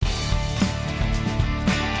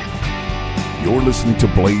You're listening to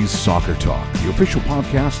Blaze Soccer Talk, the official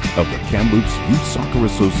podcast of the Kamloops Youth Soccer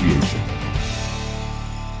Association.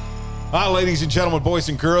 Hi, ladies and gentlemen, boys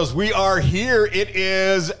and girls. We are here. It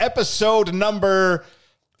is episode number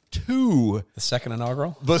 2. The second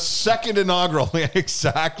inaugural? The second inaugural.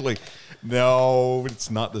 Exactly. No,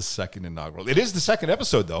 it's not the second inaugural. It is the second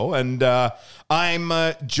episode, though. And I'm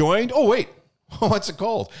joined. Oh, wait. What's it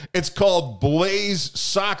called? It's called Blaze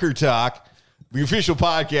Soccer Talk, the official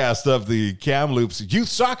podcast of the Kamloops Youth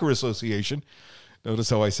Soccer Association. Notice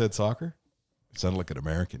how I said soccer? It sounded like an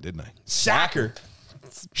American, didn't I? Soccer.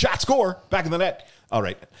 Shot score. Back in the net. All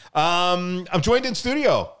right. I'm joined in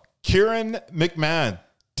studio. Kieran McMahon,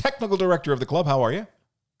 technical director of the club. How are you?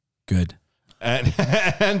 Good.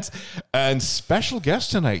 And special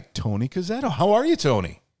guest tonight, Tony Cazzetto. How are you,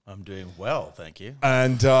 Tony? I'm doing well, thank you.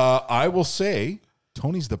 And I will say,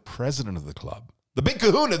 Tony's the president of the club. The big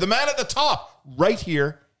kahuna, the man at the top, right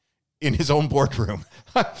here in his own boardroom.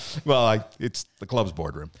 Well, it's the club's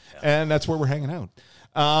boardroom. Yeah. And that's where we're hanging out.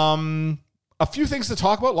 A few things to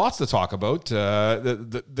talk about, lots to talk about.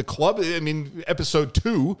 The club, I mean, episode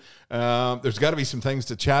 2, there's got to be some things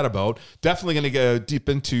to chat about. Definitely going to go deep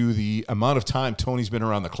into the amount of time Tony's been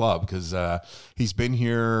around the club, because he's been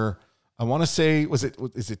here, I want to say, is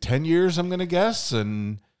it 10 years, I'm going to guess?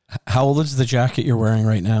 And how old is the jacket you're wearing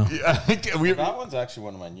right now? That one's actually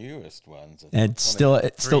one of my newest ones. It's still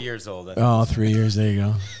 3 years old. Oh, 3 years. There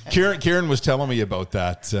you go. Kieran was telling me about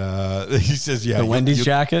that. He says, "Yeah, the Wendy's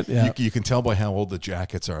jacket. Yeah, you can tell by how old the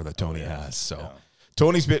jackets are that Tony has." So,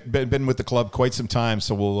 Tony's been with the club quite some time.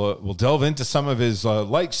 So we'll delve into some of his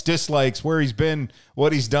likes, dislikes, where he's been,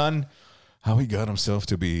 what he's done, how he got himself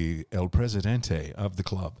to be El Presidente of the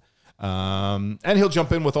club. And he'll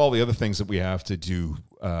jump in with all the other things that we have to do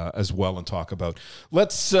as well and talk about.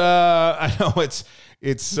 Let's. I know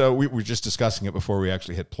we were just discussing it before we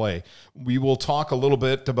actually hit play. We will talk a little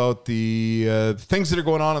bit about the things that are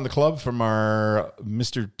going on in the club from our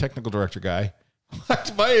Mr. Technical Director guy.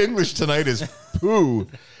 My English tonight is poo.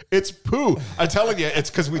 It's poo. I'm telling you, it's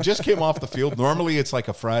because we just came off the field. Normally, it's like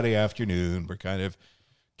a Friday afternoon. We're kind of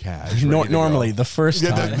cash. Normally, the first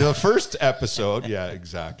time. The first episode. Yeah,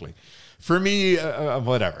 exactly. For me,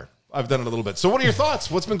 whatever. I've done it a little bit. So what are your thoughts?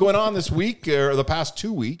 What's been going on this week or the past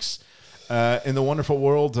 2 weeks in the wonderful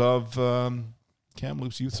world of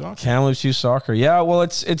Kamloops Youth Soccer? Kamloops Youth Soccer. Yeah, well,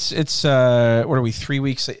 it's what are we, 3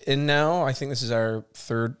 weeks in now? I think this is our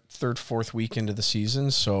fourth week into the season.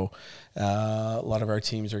 So a lot of our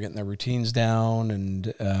teams are getting their routines down,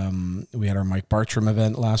 and we had our Mike Bartram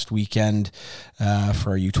event last weekend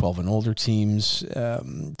for our U12 and older teams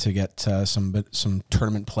to get some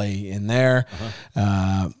tournament play in there.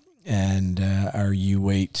 And our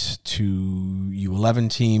U8 to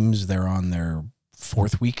U11 teams, they're on their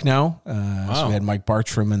 4th week now. Wow. So we had Mike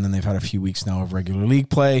Bartram, and then they've had a few weeks now of regular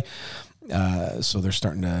league play. So they're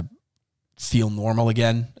starting to feel normal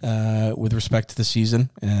again with respect to the season,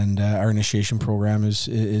 and our initiation program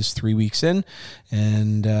is 3 weeks in,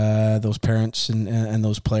 and those parents and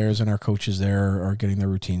those players and our coaches there are getting their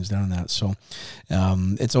routines down and that. So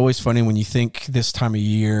it's always funny when you think this time of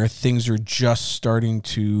year things are just starting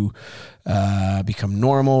to become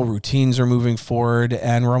normal, routines are moving forward,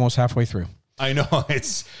 and we're almost halfway through. I know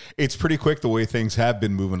it's pretty quick the way things have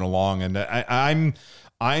been moving along, and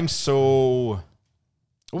I'm so.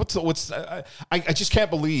 I just can't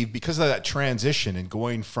believe, because of that transition and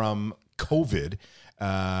going from COVID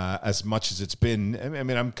as much as it's been. I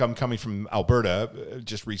mean, I'm coming from Alberta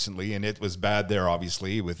just recently, and it was bad there,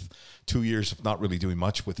 obviously, with 2 years of not really doing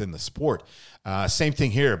much within the sport. Same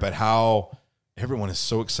thing here, but how everyone is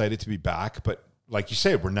so excited to be back. But like you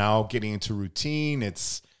said, we're now getting into routine.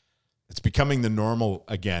 It's becoming the normal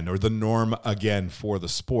again, or the norm again for the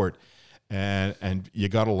sport. And you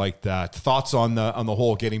got to like that. Thoughts on the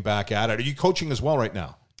whole getting back at it? Are you coaching as well right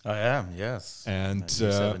now? I am, yes. And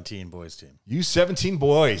U17 boys team. U17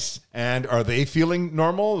 boys. And are they feeling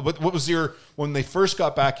normal? What was when they first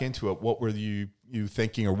got back into it, what were you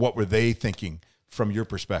thinking, or what were they thinking from your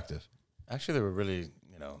perspective? Actually, they were really,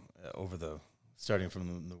 starting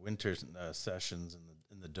from the winter sessions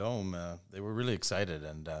in the Dome, they were really excited.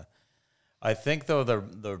 And I think, though,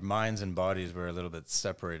 their minds and bodies were a little bit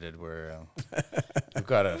separated, where we've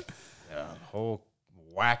got a whole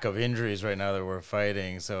whack of injuries right now that we're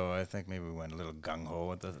fighting. So I think maybe we went a little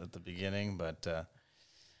gung-ho at the beginning, but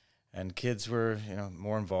and kids were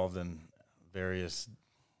more involved in various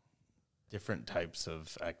different types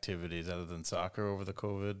of activities other than soccer over the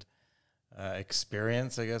COVID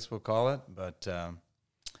experience, I guess we'll call it. But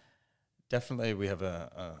definitely we have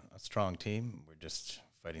a strong team. We're just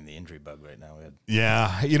fighting the injury bug right now.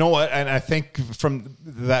 Yeah, you know what? And I think from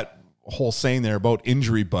that whole saying there about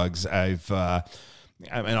injury bugs. I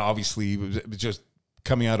mean, obviously, it was just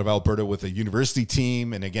coming out of Alberta with a university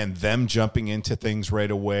team, and again, them jumping into things right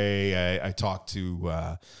away. I talked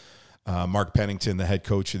to Mark Pennington, the head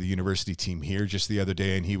coach of the university team here, just the other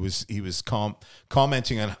day, and he was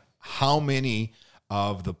commenting on how many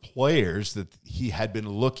of the players that he had been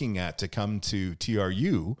looking at to come to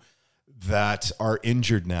TRU that are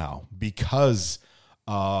injured now because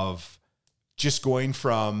of just going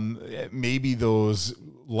from maybe those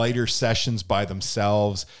lighter sessions by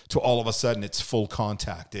themselves to all of a sudden it's full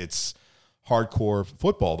contact. It's hardcore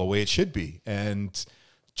football the way it should be. And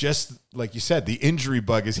just like you said, the injury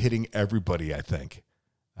bug is hitting everybody, I think.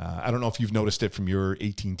 I don't know if you've noticed it from your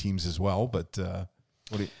 18 teams as well, but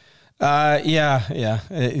what do you... Yeah.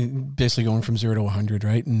 Basically going from 0 to 100,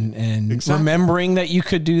 right? And Exactly. remembering that you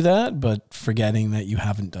could do that, but forgetting that you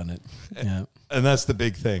haven't done it. Yeah. And that's the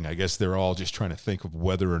big thing. I guess they're all just trying to think of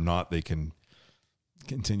whether or not they can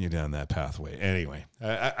continue down that pathway. Anyway,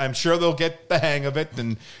 I'm sure they'll get the hang of it,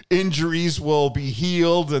 and injuries will be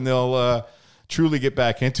healed, and they'll truly get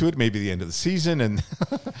back into it. Maybe the end of the season, and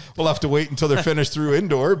we'll have to wait until they're finished through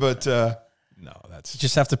indoor. But no, that's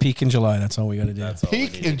Just have to peak in July. That's all we got to do.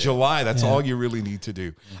 peak in July. That's all you really need to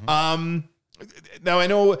do. Now, I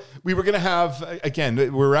know we were going to have,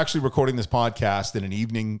 again, we're actually recording this podcast in an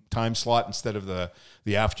evening time slot instead of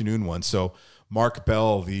the afternoon one. So Mark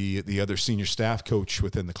Bell, the other senior staff coach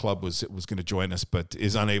within the club, was going to join us, but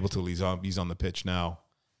is unable to. He's on the pitch now.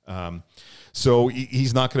 So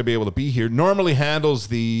he's not going to be able to be here. Normally handles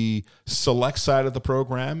the select side of the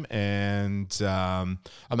program, and I'm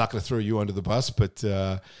not going to throw you under the bus, but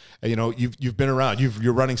you've been around.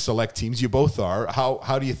 You're running select teams. You both are.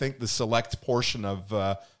 How do you think the select portion of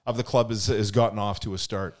the club has gotten off to a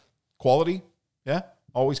start? Quality, yeah,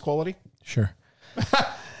 always quality. Sure.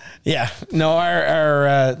 Yeah, no,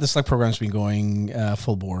 our the select program's been going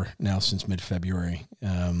full bore now since mid-February.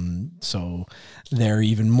 So they're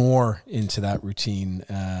even more into that routine.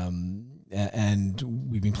 And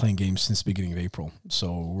we've been playing games since the beginning of April.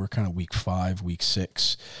 So we're kind of week 5, week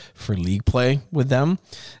 6 for league play with them.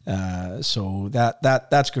 So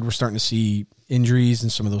that's good. We're starting to see injuries,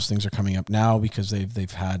 and some of those things are coming up now because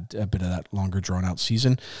they've had a bit of that longer drawn out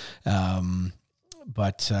season.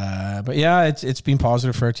 But yeah, it's been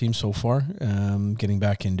positive for our team so far, getting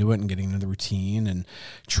back into it and getting into the routine and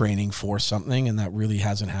training for something. And that really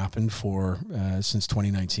hasn't happened since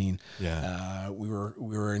 2019. Yeah. We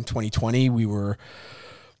were in 2020, we were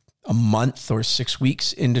a month or 6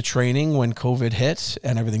 weeks into training when COVID hit,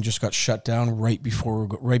 and everything just got shut down right before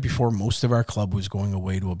most of our club was going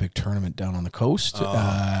away to a big tournament down on the coast.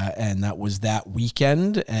 And that was that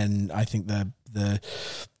weekend. And I think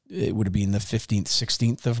it would have been the 15th,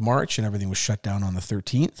 16th of March, and everything was shut down on the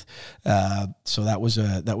 13th. So that was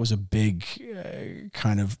a big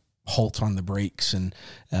kind of halt on the brakes, and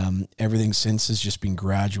everything since has just been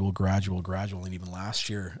gradual. And even last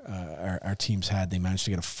year, our teams they managed to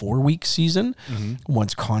get a 4-week season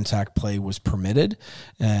once contact play was permitted,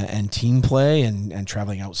 and team play and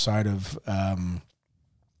traveling outside of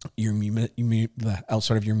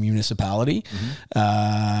outside of your municipality.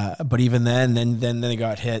 But even then they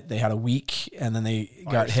got hit. They had a week, and then they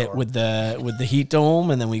got hit with the heat dome,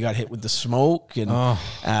 and then we got hit with the smoke. And out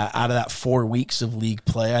of that 4 weeks of league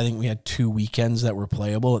play, I think we had 2 weekends that were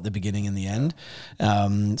playable at the beginning and the end.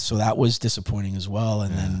 So that was disappointing as well.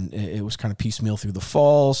 And then it was kind of piecemeal through the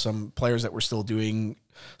fall. Some players that were still doing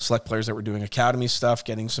select players that were doing academy stuff,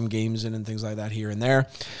 getting some games in and things like that here and there.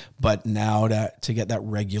 But now to get that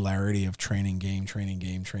regularity of training game,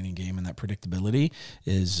 and that predictability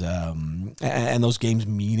is, and those games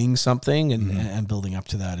meaning something and building up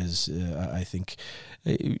to that is, I think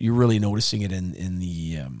you're really noticing it in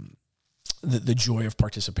the joy of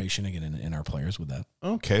participation again in our players with that.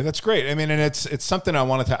 Okay, that's great. I mean, and it's something I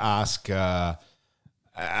wanted to ask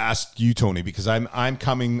you, Tony, because I'm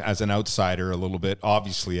coming as an outsider a little bit.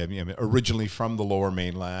 Obviously, I mean, originally from the Lower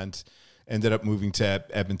Mainland, ended up moving to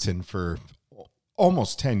Edmonton for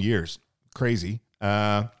almost 10 years. Crazy.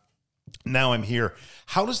 Now I'm here.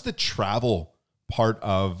 How does the travel part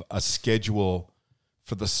of a schedule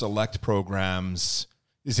for the select programs,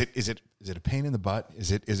 is it a pain in the butt?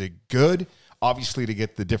 Is it good? Obviously, to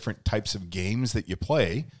get the different types of games that you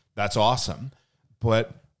play, that's awesome.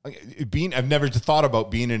 But I've never thought about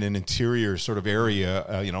being in an interior sort of area,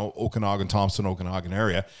 Okanagan, Thompson, Okanagan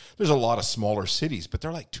area. There's a lot of smaller cities, but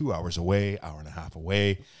they're like 2 hours away, hour and a half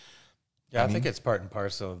away. Yeah, I think it's part and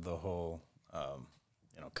parcel of the whole,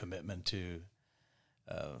 commitment to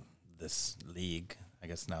this league. I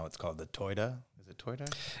guess now it's called the Toyota. Is it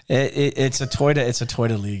Toyota? It's a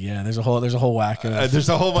Toyota league. Yeah, there's a whole whack of there's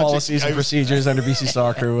a whole bunch policies and procedures under BC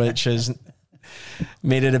Soccer, which has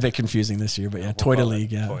made it a bit confusing this year. But yeah, Toyota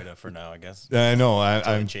league. Yeah, Toyota for now, I guess. I know.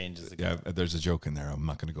 I'm changes again. Yeah, there's a joke in there. I'm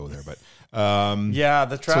not going to go there, but yeah,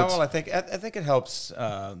 the travel. I think it helps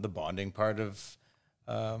the bonding part of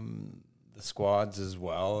the squads as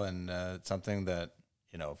well, and it's something that,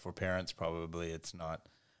 you know, for parents probably it's not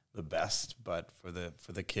the best, but for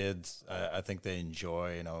the kids, I think they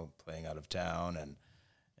enjoy, you know, playing out of town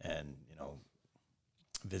and you know,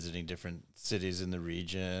 visiting different cities in the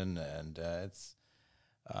region, and it's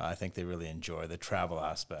I think they really enjoy the travel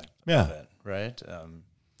aspect of it, right?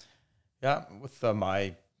 Yeah, with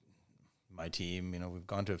my team, you know, we've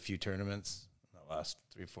gone to a few tournaments in the last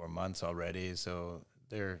 3-4 months already, so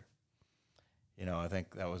they're, you know, I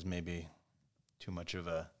think that was maybe too much of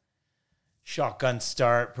a shotgun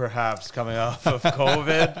start, perhaps coming off of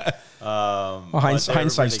COVID.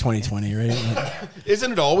 Hindsight's 2020, right?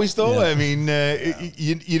 Isn't it always though? Yeah. I mean,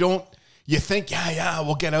 you don't. You think,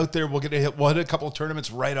 we'll get out there, we'll get a couple of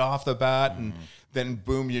tournaments right off the bat, and then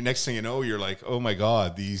boom, next thing you know, you're like, oh my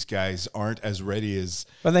god, these guys aren't as ready as.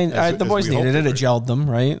 But then the boys needed it. It for. gelled them,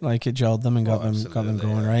 right? Like it gelled them and got them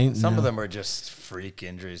going, right? Some of them are just freak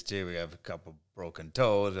injuries too. We have a couple broken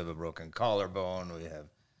toes, we have a broken collarbone, we have,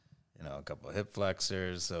 you know, a couple of hip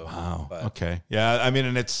flexors. So wow, okay, yeah. I mean,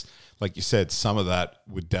 and it's like you said, some of that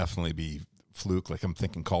would definitely be fluke. Like I'm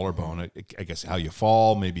thinking collarbone. I guess how you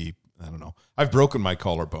fall, maybe. I don't know. I've broken my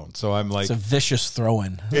collarbone, so I'm like, it's a vicious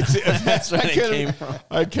throw-in. That's where it came from.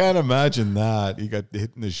 I can't imagine that. He got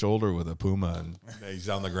hit in the shoulder with a puma, and he's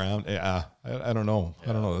on the ground. I don't know. Yeah.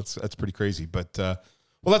 I don't know. That's pretty crazy. But well,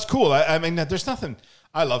 that's cool. I mean, there's nothing.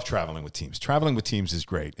 I love traveling with teams. Traveling with teams is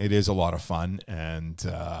great. It is a lot of fun, and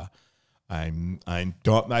I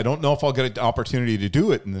don't know if I'll get an opportunity to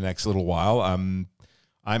do it in the next little while. I'm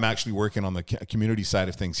actually working on the community side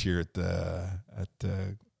of things here at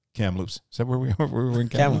the Kamloops. Is that where we are? We're in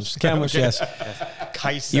Kamloops. Kamloops, yes.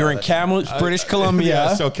 Kaisa, you're in Kamloops, British Columbia.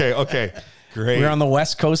 Yes, okay. Great. We're on the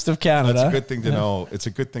west coast of Canada. That's a good thing to know. It's a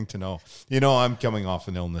good thing to know. You know, I'm coming off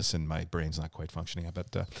an illness and my brain's not quite functioning.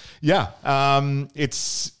 But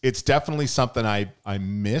it's definitely something I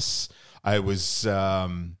miss. I was I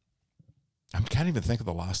can't even think of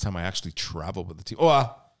the last time I actually traveled with the team.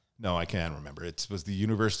 No, I can't remember. It was the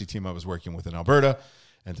university team I was working with in Alberta.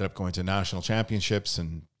 Ended up going to national championships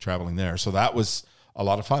and traveling there. So that was a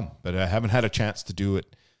lot of fun, but I haven't had a chance to do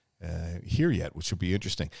it here yet, which would be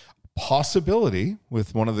interesting. Possibility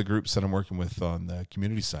with one of the groups that I'm working with on the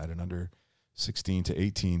community side, an under 16 to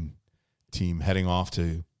 18 team heading off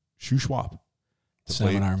to Shuswap.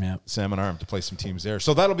 Salmon Arm to play some teams there.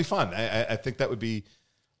 So that'll be fun. I think that would be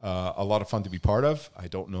a lot of fun to be part of. I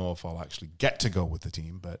don't know if I'll actually get to go with the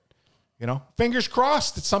team, but, you know, fingers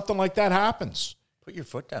crossed that something like that happens. Put your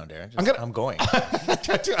foot down, Darren. I'm going.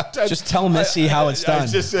 Just tell Missy how it's done.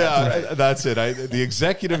 That's it. The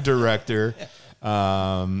executive director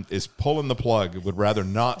is pulling the plug. Would rather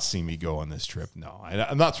not see me go on this trip. No,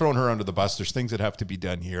 I'm not throwing her under the bus. There's things that have to be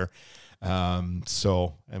done here. And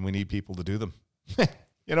we need people to do them.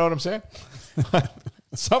 You know what I'm saying?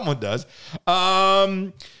 Someone does.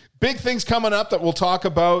 Big things coming up that we'll talk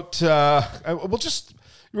about.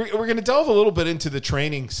 We're going to delve a little bit into the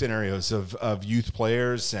training scenarios of youth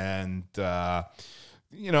players and,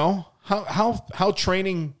 you know,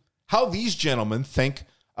 how these gentlemen think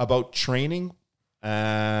about training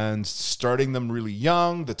and starting them really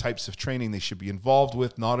young, the types of training they should be involved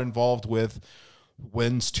with, not involved with,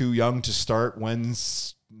 when's too young to start,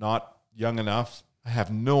 when's not young enough. I have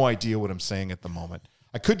no idea what I'm saying at the moment.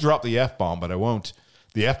 I could drop the F-bomb, but I won't.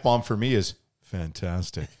 The F-bomb for me is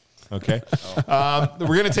fantastic. Okay. We're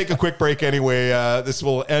going to take a quick break anyway. This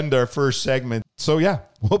will end our first segment. So, yeah,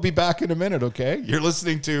 we'll be back in a minute, okay? You're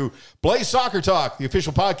listening to Blaze Soccer Talk, the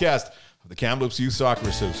official podcast of the Kamloops Youth Soccer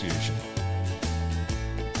Association.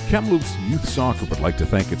 Kamloops Youth Soccer would like to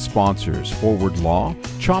thank its sponsors, Forward Law,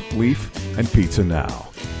 Chopped Leaf, and Pizza Now.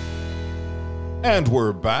 And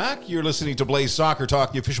we're back. You're listening to Blaze Soccer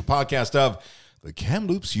Talk, the official podcast of the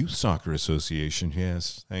Kamloops Youth Soccer Association.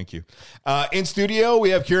 Yes, thank you. In studio, we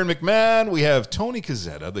have Kieran McMahon. We have Tony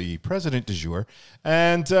Cazzetta, the president du jour,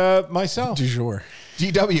 and myself. Du jour.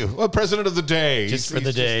 DW, well, president of the day. Just for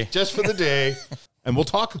the day. Just for the day. And we'll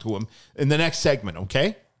talk to him in the next segment,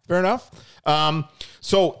 okay? Fair enough?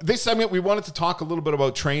 So this segment, we wanted to talk a little bit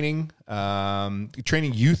about training,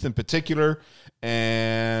 training youth in particular,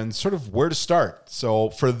 and sort of where to start. So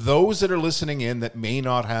for those that are listening in that may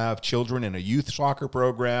not have children in a youth soccer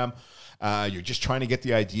program, you're just trying to get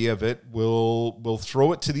the idea of it, we'll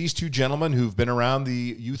throw it to these two gentlemen who've been around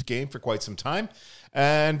the youth game for quite some time,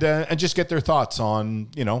 and just get their thoughts on,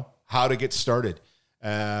 you know, how to get started.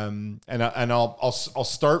 And I'll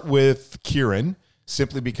start with Kieran,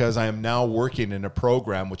 simply because I am now working in a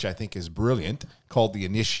program which I think is brilliant, called the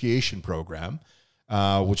Initiation Program,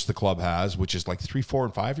 which the club has, which is like 3, 4,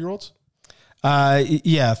 and 5-year-olds.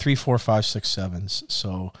 Yeah, 3, 4, 5, 6, 7s.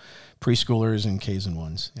 So preschoolers and Ks and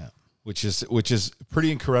 1s. Yeah. Which is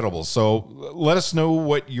pretty incredible. So let us know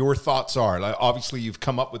what your thoughts are. Like, obviously, you've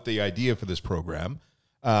come up with the idea for this program.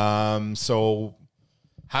 So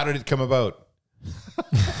how did it come about?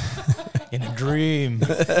 In a dream. In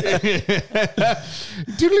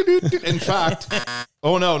fact,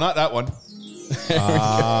 oh no, not that one.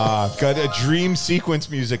 I've got a dream sequence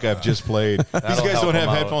music I've just played. These guys don't have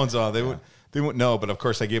headphones on. They wouldn't know, but of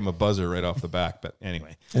course I gave them a buzzer right off the back. But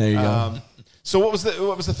anyway, there you go. So what was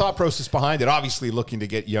the thought process behind it? Obviously, looking to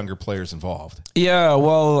get younger players involved. Yeah,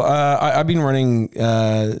 well, I've been running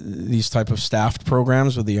these type of staffed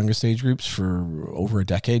programs with the youngest age groups for over a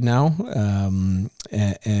decade now,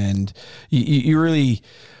 and you really.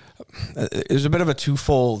 There's a bit of a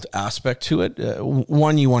twofold aspect to it.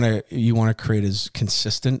 One, you want to create as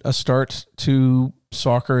consistent a start to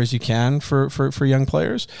soccer as you can for young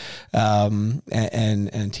players, and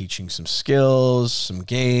teaching some skills, some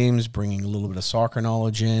games, bringing a little bit of soccer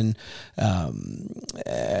knowledge in,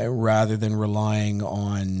 rather than relying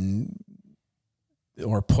on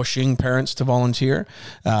or pushing parents to volunteer.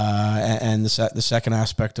 And the second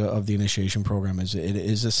aspect of the initiation program is it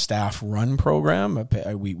is a staff-run program.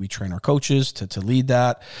 We train our coaches to lead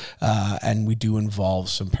that, and we do involve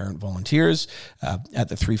some parent volunteers. At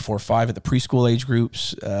the 3, 4, 5, at the preschool age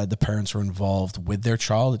groups, the parents are involved with their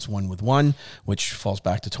child. It's 1-with-1, which falls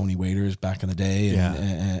back to Tony Waiters back in the day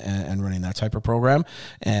and running that type of program.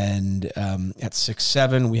 And at 6,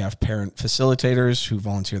 7, we have parent facilitators who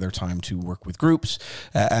volunteer their time to work with groups.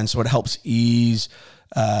 And so it helps ease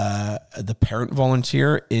the parent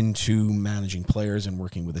volunteer into managing players and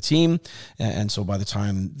working with a team. And so by the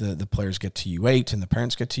time the players get to U8 and the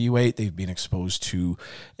parents get to U8, they've been exposed to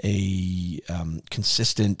a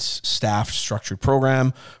consistent staffed structured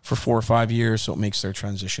program for 4 or 5 years. So it makes their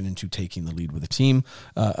transition into taking the lead with a team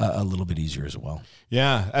a little bit easier as well.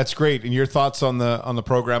 Yeah, that's great. And your thoughts on the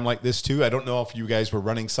program like this too? I don't know if you guys were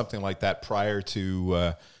running something like that prior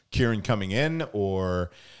to Kieran coming in,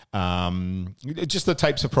 or just the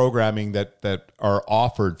types of programming that are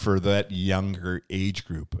offered for that younger age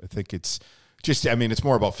group. I think it's just, I mean, it's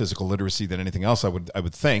more about physical literacy than anything else, I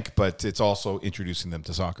would think, but it's also introducing them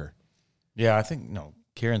to soccer. Yeah, I think,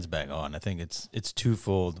 Kieran's bang on. I think it's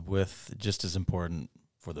twofold, with just as important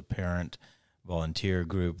for the parent volunteer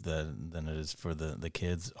group than it is for the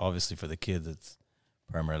kids. Obviously for the kids, it's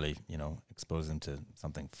primarily, exposing to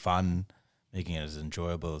something fun, making it as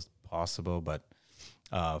enjoyable as possible. But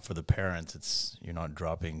for the parents, you're not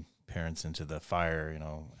dropping parents into the fire,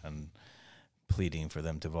 and pleading for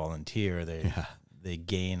them to volunteer. They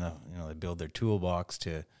gain, they build their toolbox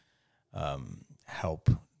to help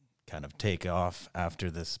kind of take off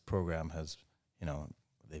after this program has,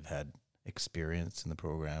 they've had experience in the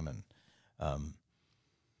program. And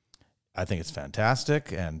I think it's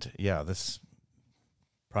fantastic. And this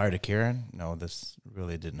prior to Kieran, this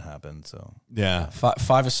really didn't happen. So yeah,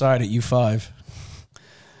 5 aside at U5.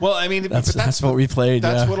 Well, I mean, that's what we played.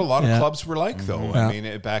 That's what a lot of clubs were like, though. Mm-hmm. I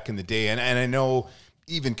mean, back in the day, and I know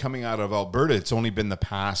even coming out of Alberta, it's only been the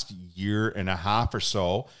past year and a half or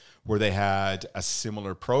so where they had a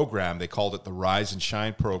similar program. They called it the Rise and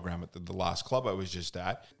Shine program at the last club I was just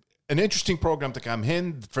at. An interesting program to come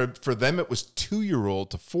in. For them, it was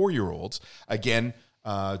 2-year-old to 4-year-olds, again,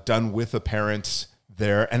 done with the parents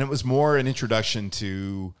there. And it was more an introduction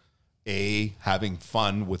to having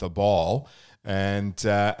fun with a ball and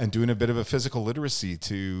doing a bit of a physical literacy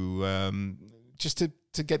to just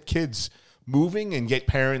to get kids moving and get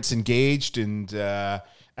parents engaged and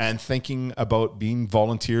thinking about being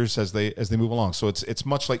volunteers as they move along. So it's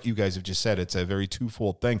much like you guys have just said. It's a very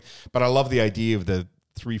twofold thing. But I love the idea of the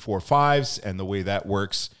 3, 4, 5s and the way that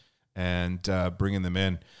works, and bringing them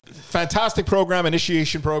in. Fantastic program,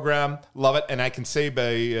 initiation program. Love it. And I can say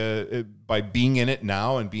by being in it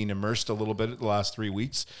now and being immersed a little bit the last 3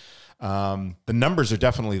 weeks, the numbers are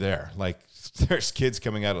definitely there. Like, there's kids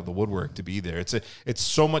coming out of the woodwork to be there. It's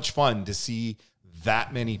so much fun to see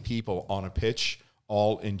that many people on a pitch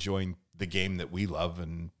all enjoying the game that we love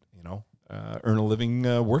and, earn a living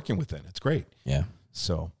working within. It's great. Yeah.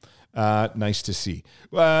 So nice to see.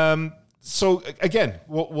 So again,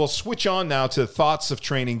 we'll switch on now to thoughts of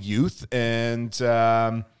training youth. And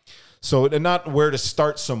So, and not where to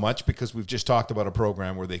start so much, because we've just talked about a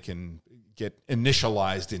program where they can get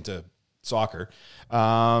initialized into soccer.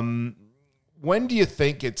 When do you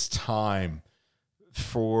think it's time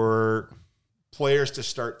for players to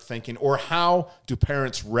start thinking, or how do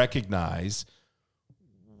parents recognize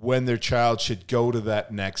when their child should go to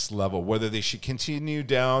that next level, whether they should continue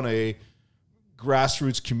down a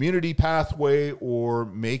grassroots community pathway or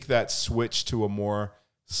make that switch to a more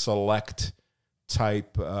select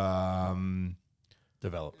type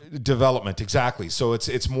development? Exactly. So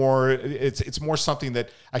it's more something that,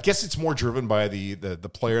 I guess it's more driven by the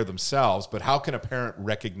player themselves, but how can a parent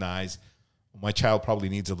recognize my child probably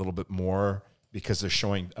needs a little bit more because they're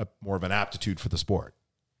showing more of an aptitude for the sport?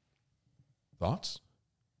 Thoughts?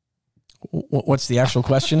 What's the actual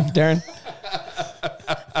question, Darren?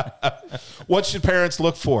 What should parents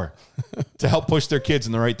look for to help push their kids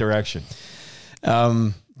in the right direction?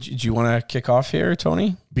 Do you want to kick off here,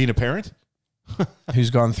 Tony? Being a parent who's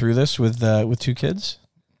gone through this with 2 kids?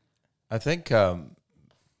 I think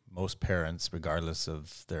most parents, regardless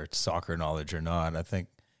of their soccer knowledge or not, I think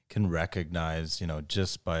can recognize,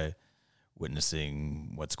 just by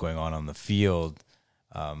witnessing what's going on the field,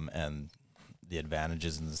 and the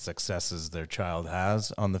advantages and the successes their child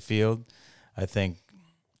has on the field. I think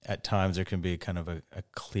at times there can be kind of a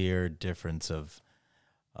clear difference of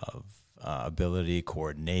ability,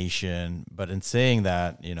 coordination. But in saying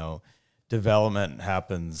that, development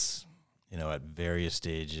happens, at various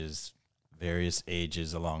stages, various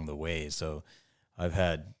ages along the way. So I've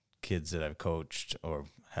had kids that I've coached or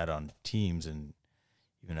had on teams, and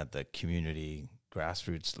even at the community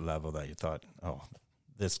grassroots level, that you thought, oh,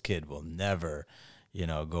 this kid will never,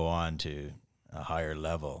 go on to a higher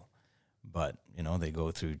level. But, they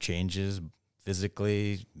go through changes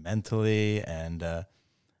physically, mentally, and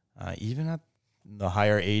even at the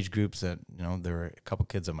higher age groups that, there were a couple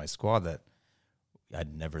kids on my squad that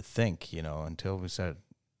I'd never think, until we started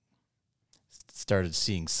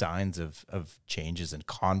seeing signs of changes in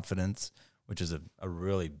confidence, which is a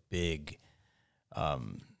really big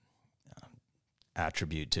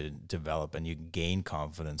attribute to develop. And you gain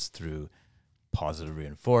confidence through positive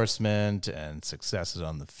reinforcement and successes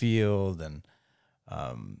on the field, and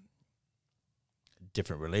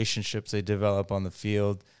different relationships they develop on the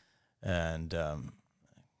field. And,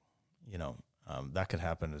 that could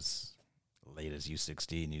happen as late as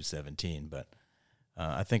U16, U17. But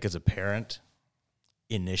I think as a parent,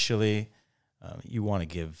 initially, you want to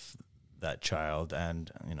give that child,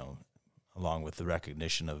 and, along with the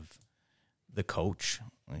recognition of the coach,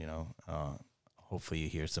 hopefully you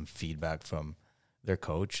hear some feedback from their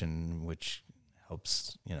coach, and which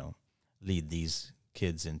helps, lead these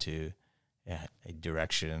kids into a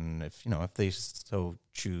direction if they so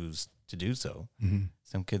choose to do so. Mm-hmm.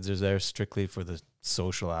 Some kids are there strictly for the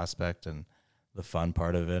social aspect and the fun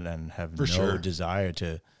part of it, and have desire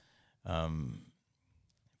to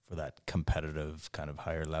for that competitive kind of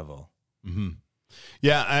higher level. Mm-hmm.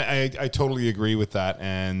 Yeah, I totally agree with that.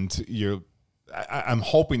 And I'm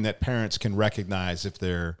hoping that parents can recognize if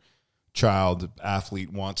their child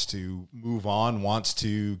athlete wants to move on, wants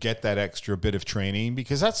to get that extra bit of training,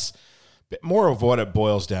 because that's more of what it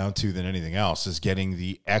boils down to than anything else, is getting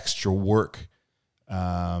the extra work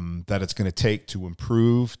that it's going to take to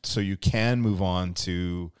improve so you can move on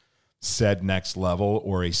to said next level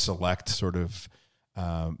or a select sort of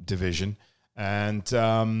division. And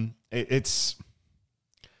it's,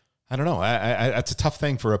 I don't know. It's a tough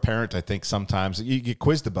thing for a parent. I think sometimes you get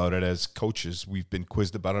quizzed about it as coaches. We've been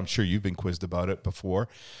quizzed about it. I'm sure you've been quizzed about it before.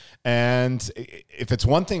 And if it's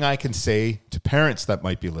one thing I can say to parents that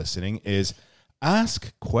might be listening, is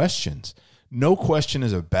ask questions. No question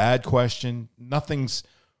is a bad question. Nothing's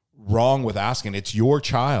wrong with asking. It's your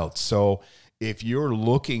child. So if you're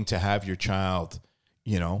looking to have your child,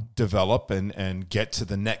 develop and get to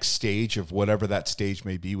the next stage of whatever that stage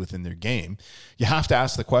may be within their game, you have to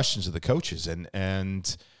ask the questions of the coaches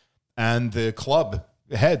and the club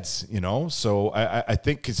heads, So I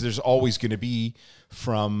think, because there's always going to be,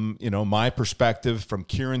 from, my perspective, from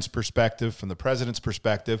Kieran's perspective, from the president's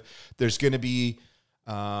perspective, there's going to be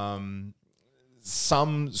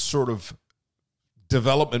some sort of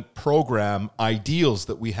development program ideals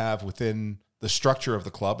that we have within the structure of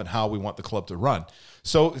the club and how we want the club to run.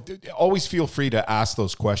 So always feel free to ask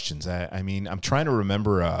those questions. I mean, I'm trying to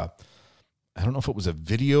remember, I don't know if it was a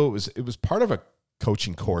video. It was part of a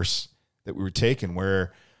coaching course that we were taking,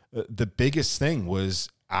 where the biggest thing was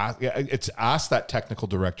ask that technical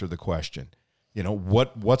director the question,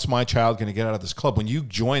 what's my child going to get out of this club? When you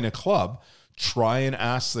join a club, try and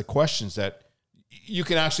ask the questions that you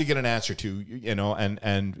can actually get an answer to,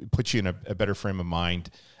 and put you in a better frame of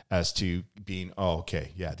mind as to being, oh,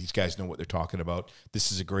 okay, yeah, these guys know what they're talking about.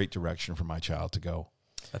 This is a great direction for my child to go.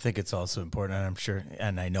 I think it's also important, and I'm sure,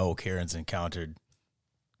 and I know Karen's encountered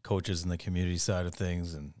coaches in the community side of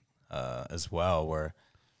things, and as well, where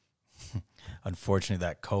unfortunately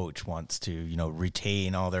that coach wants to,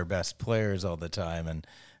 retain all their best players all the time, and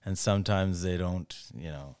sometimes they don't,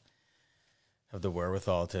 have the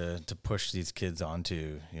wherewithal to push these kids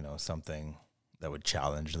onto, something that would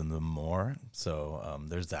challenge them more. So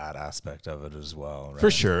there's that aspect of it as well. Right? For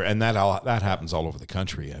sure. And that happens all over the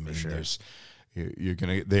country. I mean, there's,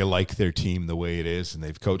 they like their team the way it is, and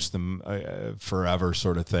they've coached them forever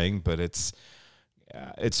sort of thing. But it's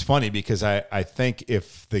funny because I think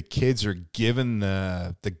if the kids are given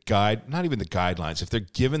the guide, not even the guidelines, if they're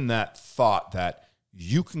given that thought that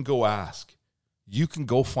you can go ask, you can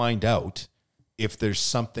go find out if there's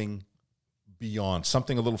something beyond,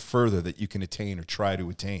 something a little further that you can attain or try to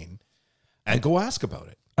attain, and go ask about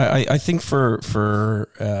it. I think for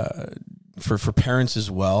parents as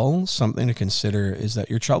well, something to consider is that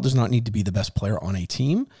your child does not need to be the best player on a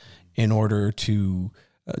team in order to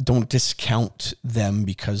don't discount them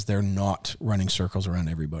because they're not running circles around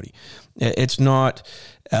everybody. It's not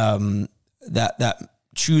that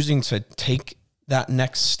choosing to take that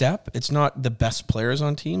next step. It's not the best players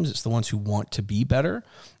on teams. It's the ones who want to be better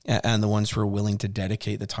and the ones who are willing to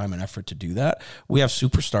dedicate the time and effort to do that. We have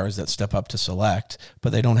superstars that step up to select,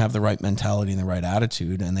 but they don't have the right mentality and the right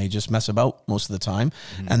attitude, and they just mess about most of the time,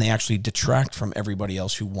 and they actually detract from everybody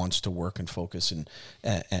else who wants to work and focus and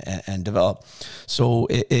develop. So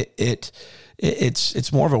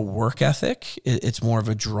it's more of a work ethic. It's more of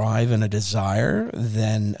a drive and a desire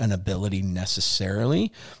than an ability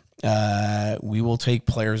necessarily. We will take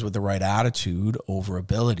players with the right attitude over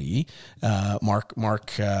ability. Mark, one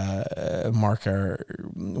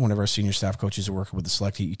of our senior staff coaches who working with the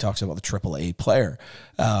select, he talks about the AAA player.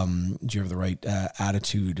 Do you have the right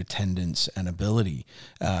attitude, attendance, and ability?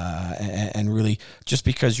 And really, just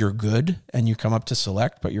because you're good and you come up to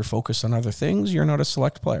select, but you're focused on other things, you're not a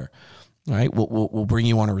select player. Right? We'll bring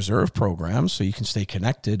you on a reserve program so you can stay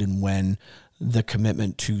connected, and when the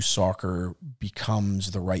commitment to soccer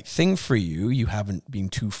becomes the right thing for you, you haven't been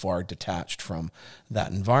too far detached from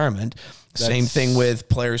that environment. Same thing with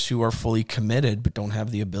players who are fully committed but don't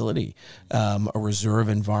have the ability. A reserve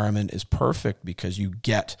environment is perfect because you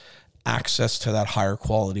get access to that higher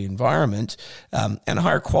quality environment, and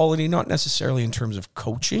higher quality, not necessarily in terms of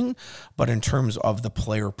coaching, but in terms of the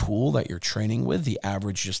player pool that you're training with. The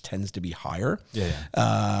average just tends to be higher.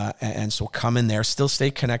 And so come in there, still stay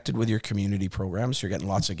connected with your community programs. So you're getting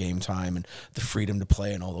lots of game time and the freedom to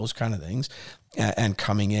play and all those kind of things. And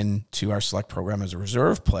coming in to our select program as a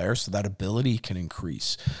reserve player, so that ability can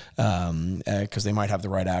increase, because they might have the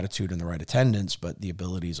right attitude and the right attendance, but the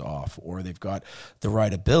ability's off, or they've got the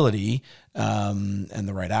right ability and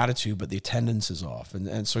the right attitude, but the attendance is off.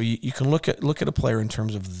 And so you can look at a player in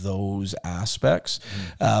terms of those aspects,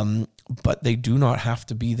 but they do not have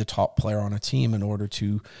to be the top player on a team in order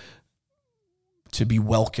to be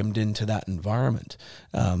welcomed into that environment.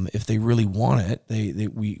 If they really want it,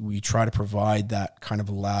 we try to provide that kind of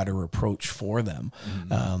ladder approach for them.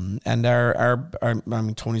 And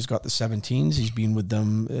Tony's got the 17s. He's been with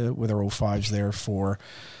them with our 05s there for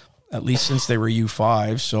at least since they were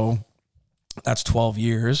U5. So that's 12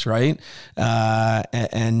 years, right?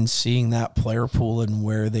 And seeing that player pool and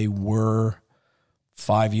where they were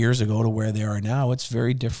 5 years ago to where they are now, it's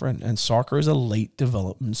very different. And soccer is a late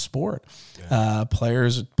development sport.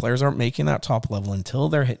 Players aren't making that top level until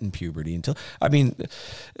they're hitting puberty. In the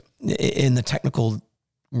technical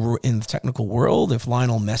world, if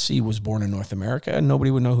Lionel Messi was born in North America, nobody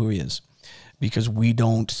would know who he is, because we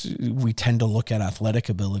tend to look at athletic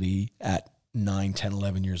ability at 9, 10,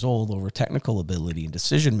 11 years old over technical ability and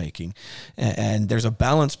decision making. And there's a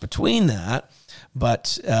balance between that,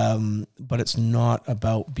 but it's not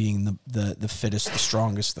about being the fittest, the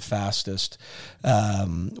strongest, the fastest,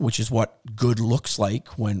 which is what good looks like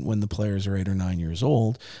when the players are 8 or 9 years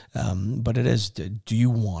old. But it is, do you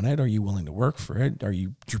want it? Are you willing to work for it? Do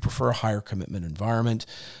you prefer a higher commitment environment?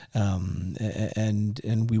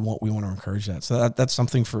 And we want to encourage that. So that's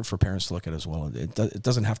something for parents to look at as well. It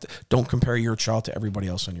doesn't have to, don't compare your child to everybody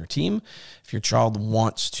else on your team. If your child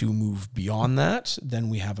wants to move beyond that, then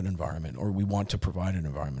we have an environment, or we want to provide an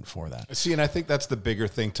environment for that. See, and I think that's the bigger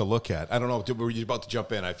thing to look at. I don't know, were you about to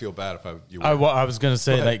jump in? I feel bad if you were. I was going to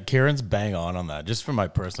say, like, Karen's bang on that, just from my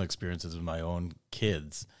personal experiences with my own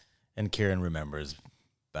kids. And Karen remembers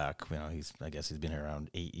back, I guess he's been here around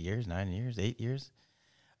 8 years.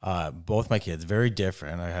 Both my kids, very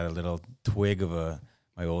different. I had a little twig of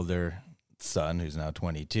my older son, who's now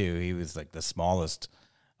 22. He was like the smallest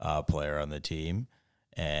player on the team.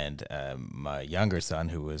 And my younger son,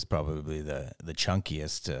 who was probably the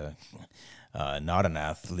chunkiest, not an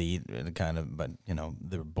athlete, kind of, but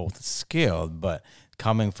they're both skilled. But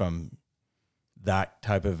coming from that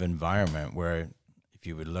type of environment, where if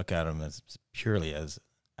you would look at them as purely as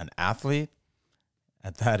an athlete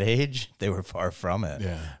at that age, they were far from it.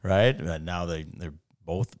 Yeah. Right. But now they're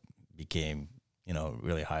both became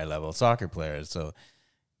really high level soccer players. So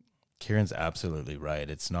Kieran's absolutely right.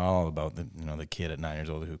 It's not all about the kid at 9 years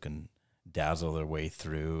old who can dazzle their way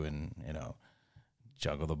through and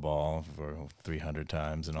juggle the ball for 300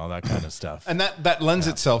 times and all that kind of stuff. And that lends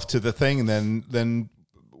itself to the thing. Then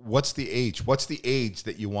what's the age? What's the age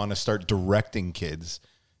that you want to start directing kids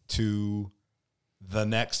to the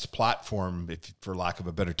next platform, if, for lack of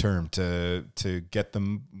a better term, to get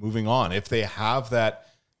them moving on? If they have that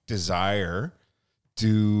desire,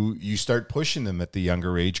 do you start pushing them at the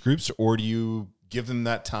younger age groups, or do you give them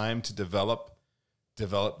that time to develop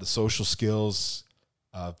the social skills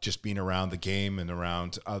of just being around the game and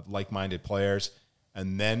around like-minded players,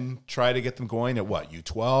 and then try to get them going at what,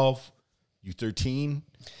 U12, U13?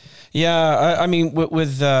 Yeah, I mean,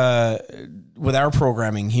 with our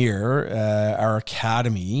programming here, our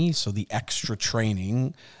academy, so the extra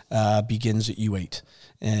training begins at U8.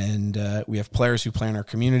 And we have players who play in our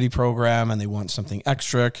community program and they want something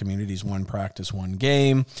extra. Community's one practice, one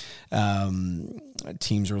game.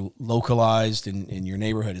 Teams are localized in your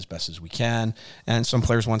neighborhood as best as we can. And some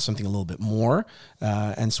players want something a little bit more.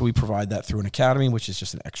 And so we provide that through an academy, which is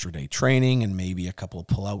just an extra day training and maybe a couple of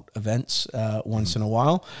pull-out events once in a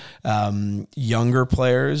while. Younger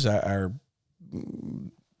players are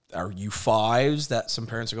U5s that some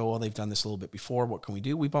parents go, well, they've done this a little bit before. What can we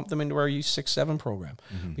do? We bump them into our U6-7 program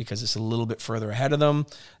because it's a little bit further ahead of them.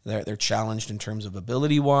 They're challenged in terms of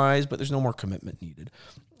ability-wise, but there's no more commitment needed.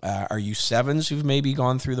 Our U7s who've maybe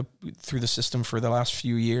gone through the system for the last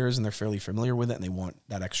few years and they're fairly familiar with it and they want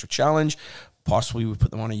that extra challenge, possibly we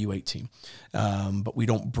put them on a U8 team. But we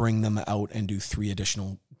don't bring them out and do 3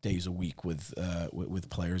 additional days a week with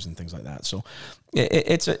players and things like that. So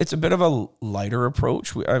it's a bit of a lighter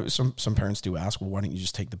approach. Some parents do ask, well, why don't you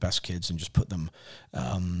just take the best kids and just put them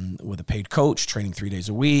with a paid coach, training 3 days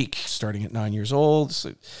a week, starting at 9 years old?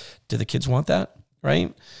 So, do the kids want that?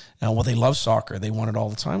 Right? Well, they love soccer. They want it all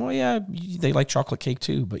the time. Well, yeah, they like chocolate cake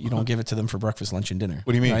too, but you don't give it to them for breakfast, lunch, and dinner.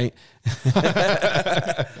 What do you mean? Right?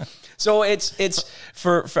 So it's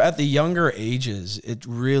for at the younger ages, it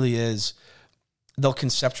really is. They'll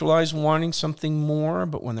conceptualize wanting something more,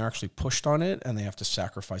 but when they're actually pushed on it and they have to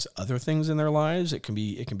sacrifice other things in their lives, it can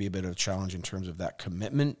be a bit of a challenge in terms of that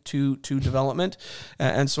commitment to development.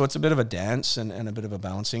 And so it's a bit of a dance and a bit of a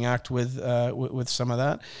balancing act with some of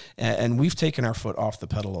that. And we've taken our foot off the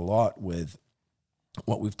pedal a lot with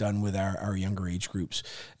what we've done with our younger age groups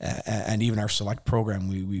and even our select program.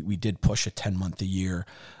 We did push a 10-month a year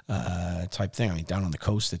type thing. I mean, down on the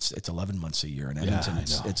coast, it's 11 months a year. In Edmonton,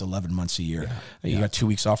 it's 11 months a year. You got 2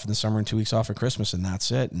 weeks off in the summer and 2 weeks off at Christmas, and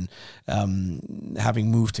that's it. And having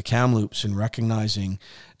moved to Kamloops and recognizing,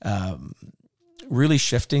 really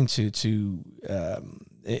shifting to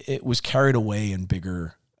it was carried away in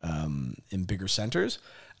bigger centers.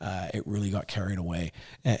 It really got carried away.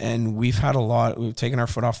 And we've taken our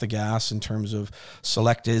foot off the gas in terms of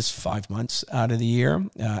select is 5 months out of the year.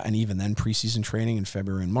 And even then preseason training in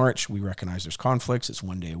February and March, we recognize there's conflicts. It's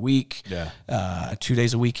 1 day a week, 2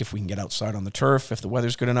 days a week if we can get outside on the turf, if the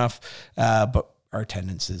weather's good enough. But our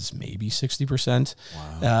attendance is maybe 60%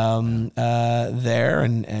 there.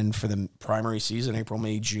 And for the primary season, April,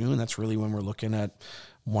 May, June, that's really when we're looking at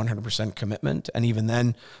 100% commitment. And even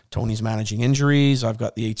then, Tony's managing injuries. I've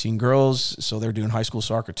got the 18 girls, so they're doing high school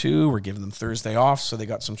soccer too. We're giving them Thursday off, so they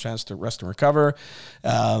got some chance to rest and recover.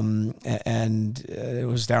 And it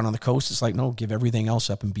was down on the coast. It's like, no, give everything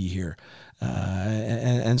else up and be here.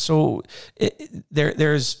 And so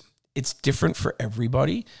it's different for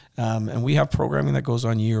everybody. And we have programming that goes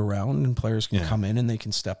on year round, and players can come in and they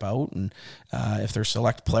can step out. And if they're a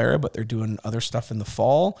select player, but they're doing other stuff in the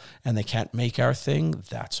fall and they can't make our thing,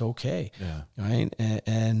 that's okay. Yeah. Right.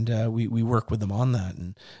 And we work with them on that.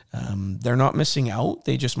 And they're not missing out.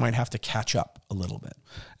 They just might have to catch up a little bit.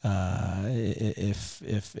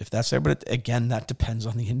 If that's there, but again, that depends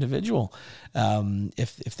on the individual.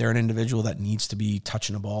 If they're an individual that needs to be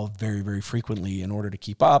touching a ball very, very frequently in order to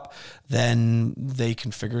keep up, then they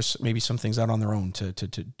can figure maybe some things out on their own to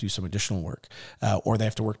do some additional work, or they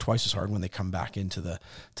have to work twice as hard when they come back into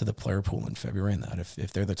the player pool in February. And that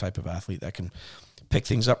if they're the type of athlete that can pick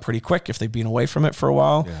things up pretty quick. If they've been away from it for a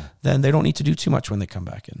while, then they don't need to do too much when they come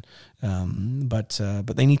back in. But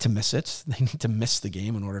they need to miss it. They need to miss the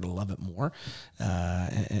game in order to love it more.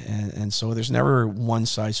 And so there's never one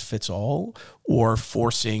size fits all, or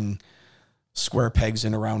forcing square pegs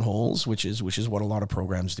into round holes, which is what a lot of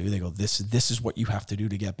programs do. They go, this is what you have to do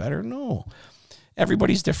to get better. No.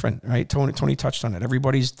 Everybody's different, right? Tony touched on it.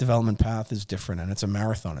 Everybody's development path is different, and it's a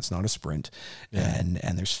marathon. It's not a sprint. Yeah.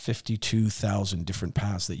 And there's 52,000 different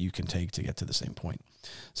paths that you can take to get to the same point.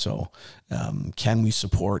 So can we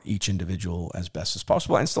support each individual as best as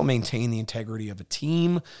possible and still maintain the integrity of a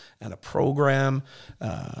team and a program?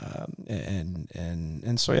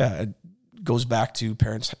 And so, yeah, it goes back to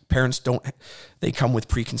parents. Parents they come with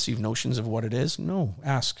preconceived notions of what it is. No,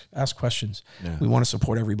 ask questions. Yeah. We want to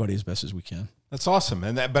support everybody as best as we can. That's awesome,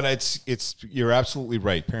 but it's you're absolutely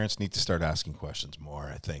right. Parents need to start asking questions more.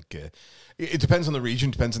 I think it depends on the region,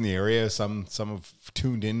 depends on the area. Some have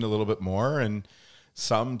tuned in a little bit more, and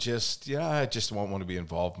some just won't want to be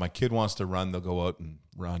involved. My kid wants to run; they'll go out and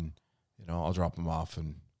run. I'll drop them off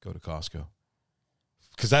and go to Costco,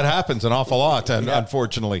 because that happens an awful lot,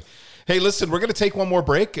 unfortunately. Hey, listen, we're going to take one more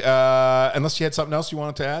break. Unless you had something else you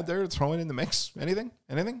wanted to add there, throw it in the mix. Anything?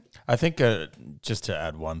 I think just to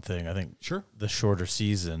add one thing, I think the shorter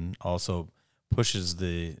season also pushes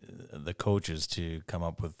the coaches to come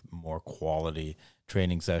up with more quality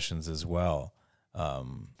training sessions as well.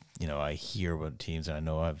 I hear what teams, and I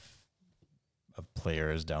know I've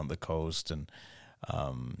players down the coast and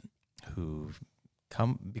who've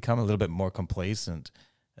become a little bit more complacent,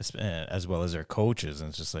 as well as their coaches, and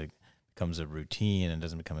it's just like becomes a routine and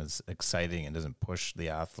doesn't become as exciting and doesn't push the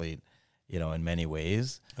athlete, in many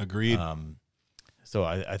ways. Agreed. So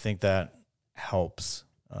I think that helps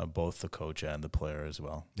both the coach and the player as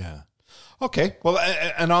well. Yeah. Okay. Well,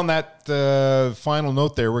 and on that final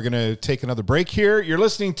note there, we're going to take another break here. You're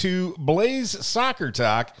listening to Blaze Soccer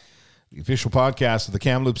Talk, the official podcast of the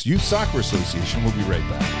Kamloops Youth Soccer Association. We'll be right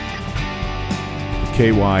back.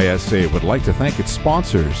 KYSA would like to thank its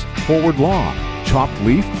sponsors, Forward Law, Chopped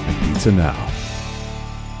Leaf, and Pizza Now.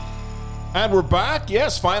 And we're back.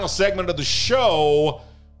 Yes, final segment of the show,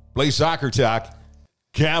 Blaze Soccer Talk,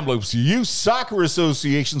 Kamloops Youth Soccer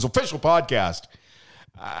Association's official podcast.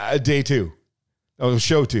 Day 2. Oh,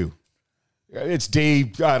 show 2. It's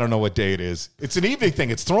day, I don't know what day it is. It's an evening thing.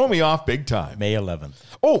 It's throwing me off big time. May 11th.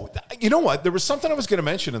 Oh, you know what? There was something I was going to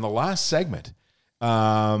mention in the last segment.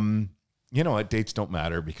 You know what? Dates don't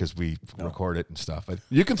matter because we record it and stuff. But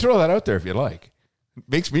you can throw that out there if you like. It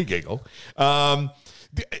makes me giggle.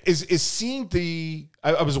 Is seeing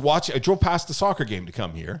I was watching, I drove past the soccer game to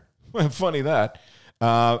come here. Funny that.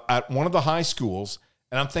 At one of the high schools.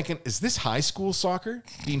 And I'm thinking, is this high school soccer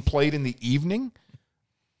being played in the evening?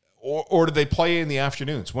 Or do they play in the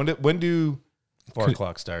afternoons? When do 4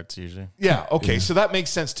 o'clock starts usually? Yeah, okay. So that makes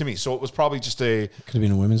sense to me. So it was probably just could have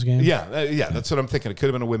been a women's game? Yeah, that's what I'm thinking. It could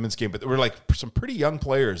have been a women's game, but there were like some pretty young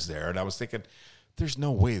players there. And I was thinking, there's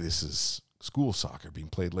no way this is school soccer being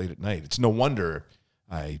played late at night. It's no wonder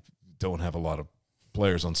I don't have a lot of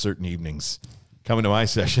players on certain evenings coming to my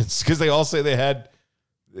sessions because they all say they had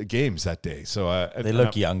games that day. So they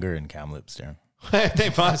look younger in Kamloops, Darren.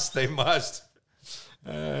 They must.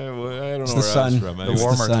 I don't know it's where the sun. From. The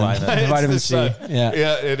warmer climate. Vitamin C. Yeah,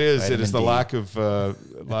 it is. Vitamin it is the D.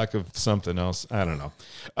 lack of something else. I don't know.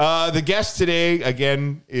 The guest today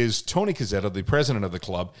again is Tony Cazzetto, the president of the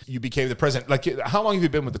club. You became the president. Like, how long have you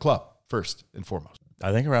been with the club? First and foremost,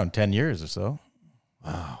 I think around 10 years or so.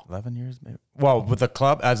 Wow, 11 years maybe. Well, with the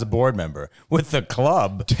club as a board member. With the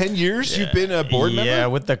club, 10 years you've been a board member. Yeah,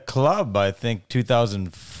 with the club, I think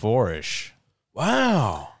 2004ish.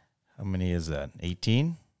 Wow. How many is that?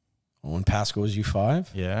 18? Well, when Pascal was U5?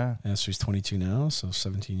 Yeah. So he's 22 now, so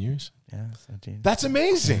 17 years. Yeah, 17. That's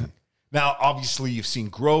amazing. Now, obviously, you've seen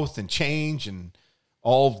growth and change and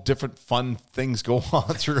all different fun things go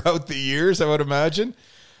on throughout the years, I would imagine.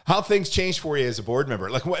 How things changed for you as a board member?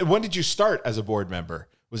 Like, when did you start as a board member?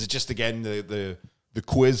 Was it just, again, the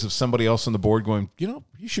quiz of somebody else on the board going,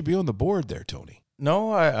 you should be on the board there, Tony?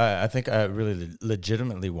 No, I think I really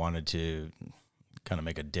legitimately wanted to kind of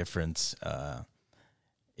make a difference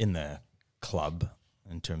in the club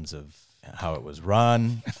in terms of how it was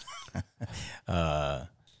run, the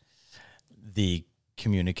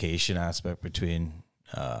communication aspect between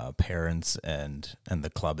parents and the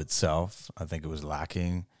club itself. I think it was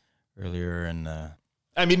lacking earlier. And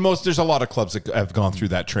there's a lot of clubs that have gone through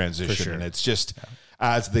that transition, sure. And it's just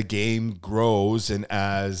as the game grows and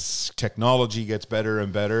as technology gets better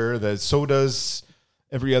and better, so does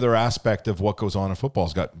every other aspect of what goes on in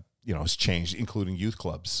football. Has changed, including youth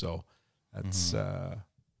clubs. So that's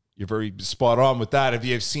very spot on with that. Have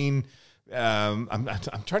you seen? I'm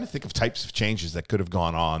trying to think of types of changes that could have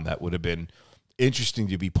gone on that would have been interesting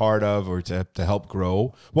to be part of or to help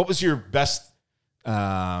grow. What was your best?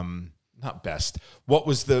 Not best. What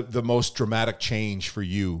was the most dramatic change for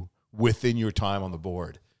you within your time on the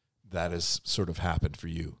board that has sort of happened for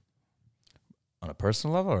you? On a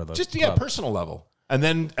personal level, or just personal level, and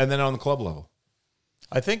then on the club level.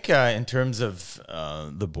 I think in terms of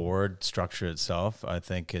the board structure itself, I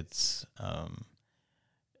think it's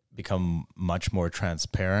become much more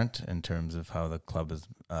transparent in terms of how the club is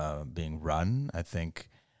being run. I think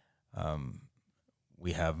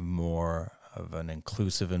we have more of an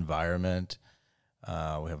inclusive environment.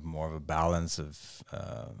 We have more of a balance of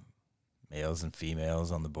males and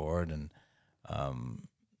females on the board, and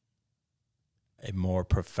a more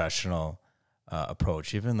professional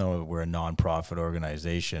approach. Even though we're a nonprofit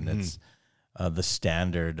organization, it's the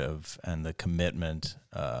standard of and the commitment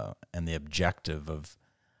and the objective of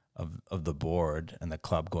the board and the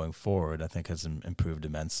club going forward, I think has improved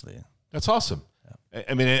immensely. That's awesome. Yeah.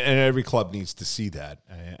 I mean, and every club needs to see that.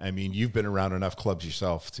 I mean, you've been around enough clubs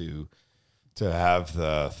yourself to have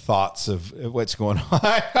the thoughts of what's going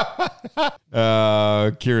on.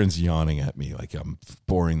 Kieran's yawning at me like I'm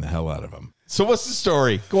boring the hell out of him. So what's the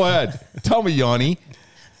story? Go ahead. Tell me, Yanni.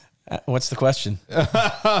 What's the question?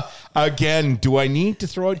 Again, do I need to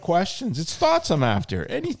throw out questions? It's thoughts I'm after.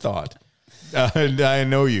 Any thought. I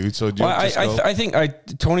know you, so I think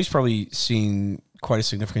Tony's probably seen quite a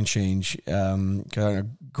significant change.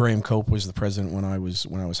 Graham Cope was the president when I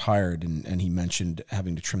was hired, and he mentioned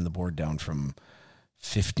having to trim the board down from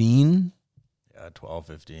 15.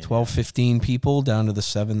 12, 15 people down to the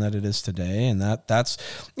 7 that it is today. And that's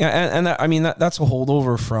a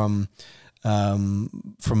holdover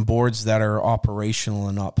from boards that are operational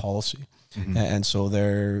and not policy. Mm-hmm. And so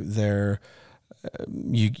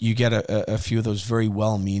you get a few of those very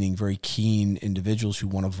well-meaning, very keen individuals who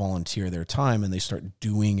want to volunteer their time, and they start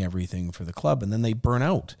doing everything for the club, and then they burn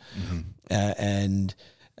out. Mm-hmm.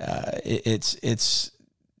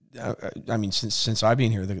 I mean, since I've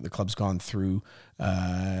been here, the club's gone through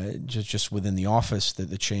just within the office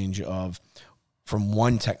the change of from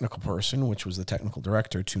one technical person, which was the technical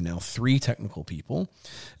director, to now 3 technical people,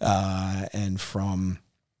 and from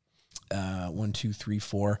 1, 2, 3,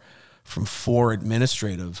 4. From 4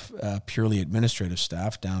 administrative, purely administrative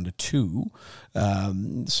staff down to 2.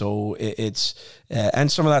 So it's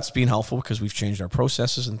and some of that's been helpful because we've changed our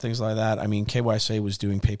processes and things like that. I mean, KYSA was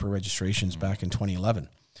doing paper registrations back in 2011.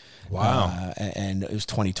 Wow. And it was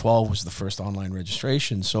 2012 was the first online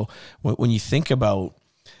registration. So when you think about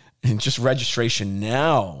and just registration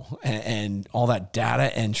now and all that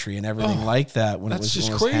data entry and everything like that, when it was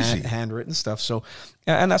just crazy handwritten stuff. So,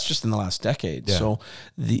 and that's just in the last decade. Yeah. So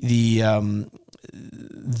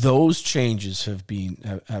those changes have been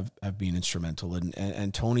instrumental,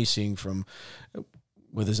 and Tony seeing from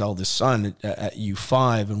with his eldest son at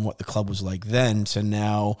U5 and what the club was like then to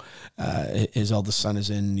now, his eldest son is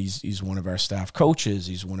he's one of our staff coaches.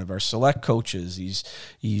 He's one of our select coaches. He's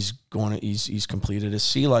completed his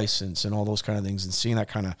C license and all those kind of things, and seeing that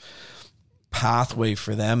kind of pathway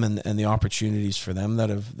for them and the opportunities for them that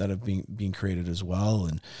have been created as well.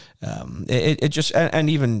 And it just, and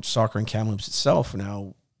even soccer in Kamloops itself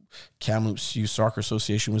now, Kamloops Youth Soccer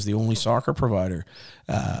Association was the only soccer provider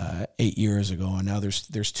 8 years ago, and now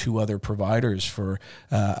there's 2 other providers for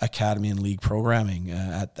academy and league programming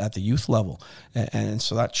at the youth level, and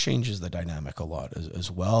so that changes the dynamic a lot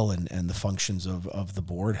as well, and the functions of the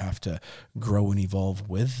board have to grow and evolve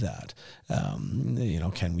with that.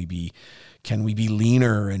 Can we be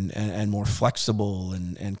leaner and more flexible,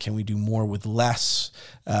 and can we do more with less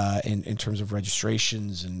in terms of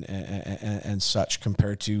registrations and such,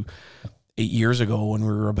 compared to 8 years ago when we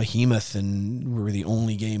were a behemoth and we were the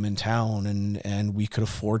only game in town, and we could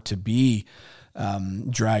afford to be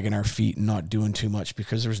dragging our feet and not doing too much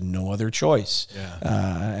because there's no other choice. Yeah.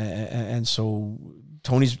 And so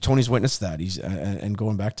Tony's witnessed that. He's and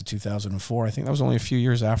going back to 2004, I think that was only a few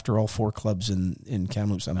years after all 4 clubs in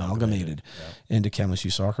Kamloops amalgamated into Kamloops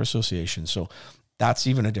Youth Soccer Association. So that's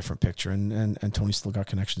even a different picture, and Tony's still got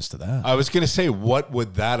connections to that. I was going to say, what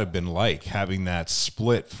would that have been like, having that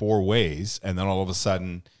split 4 ways, and then all of a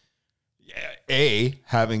sudden,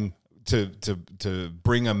 having to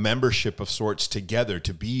bring a membership of sorts together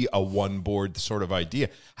to be a one board sort of idea.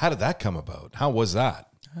 How did that come about? How was that?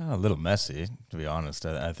 A little messy, to be honest.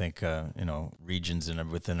 I think regions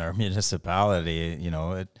within our municipality,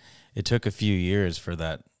 it took a few years for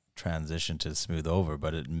that transition to smooth over,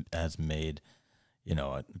 but it has made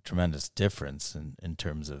a tremendous difference in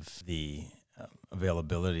terms of the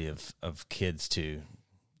availability of kids to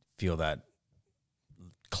feel that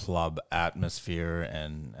club atmosphere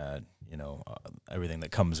and everything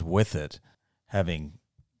that comes with it. Having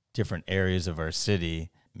different areas of our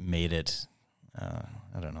city made it,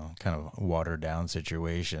 kind of a watered down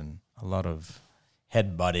situation. A lot of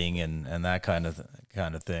headbutting and that kind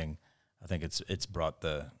of thing. I think it's brought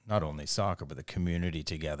not only soccer but the community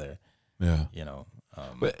together. Yeah,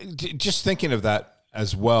 but just thinking of that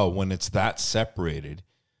as well, when it's that separated,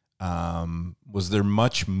 was there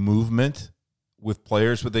much movement with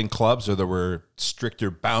players within clubs, or there were stricter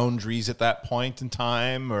boundaries at that point in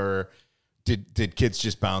time, or did kids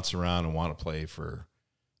just bounce around and want to play for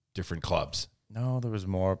different clubs? No, there was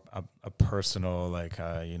more a personal,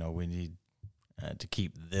 we need to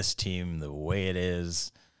keep this team the way it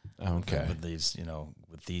is. Okay. With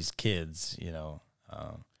these kids,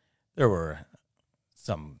 there were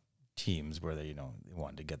some teams where they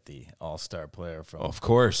wanted to get the all-star player from, of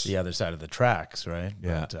course, the other side of the tracks, right?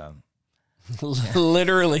 Yeah. But,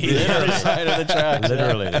 literally the other side of the tracks.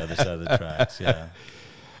 Literally the other side of the tracks. Yeah.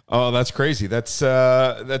 Oh, that's crazy. That's.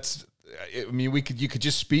 I mean, you could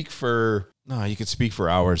just speak for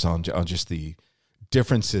hours on just the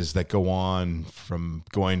differences that go on from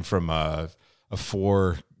going from a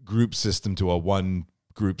 4 group system to a 1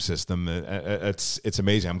 group system. It's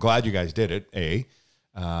amazing. I'm glad you guys did it.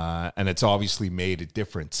 And it's obviously made a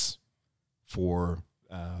difference for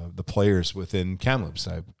the players within Kamloops.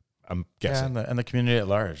 I'm guessing, and the community at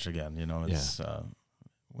large. Again, it's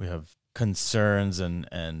we have concerns and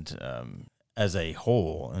as a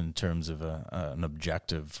whole in terms of an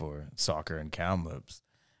objective for soccer in Kamloops.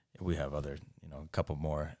 We have other, a couple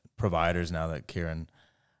more providers now that Kieran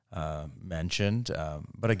mentioned.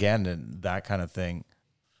 But again, that kind of thing,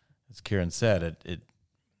 as Kieran said, it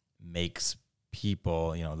makes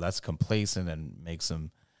people, less complacent and makes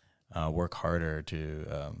them work harder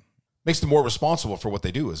to... makes them more responsible for what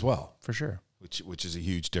they do as well. For sure. Which is a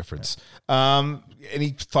huge difference. Any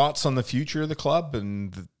thoughts on the future of the club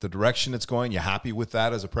and the direction it's going? You happy with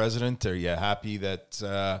that as a president? Are you happy that,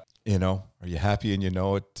 are you happy and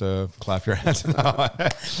it, clap your hands?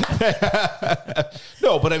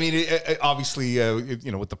 No, but I mean, it, obviously,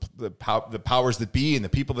 with the powers that be and the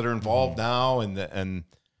people that are involved now and I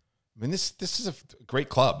mean, this is a great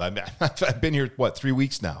club. I've been here, 3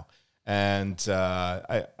 weeks now. And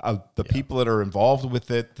the people that are involved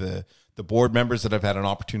with it, the board members that I've had an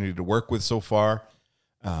opportunity to work with so far,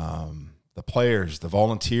 the players, the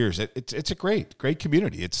volunteers, it's a great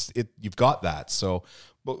community. You've got that. So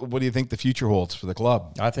what do you think the future holds for the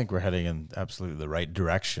club? I think we're heading in absolutely the right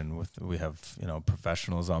direction. We have,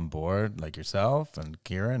 professionals on board like yourself and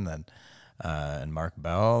Kieran and Mark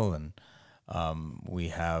Bell. And we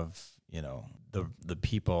have, the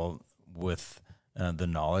people with the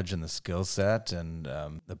knowledge and the skill set and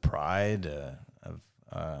the pride of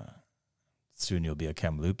soon you'll be a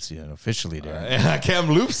Kamloopsian officially, Darren.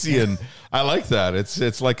 Kamloopsian. I like that.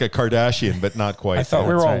 It's like a Kardashian, but not quite. I thought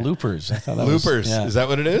we were all loopers. I thought that loopers. Was, Is that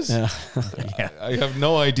what it is? Yeah. I have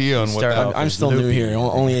no idea on what that I'm still new here.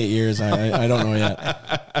 Only 8 years. I don't know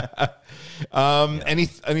yet.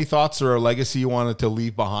 Any thoughts or a legacy you wanted to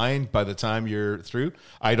leave behind by the time you're through?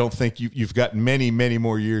 I don't think you've got many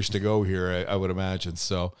more years to go here, I would imagine.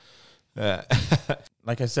 So,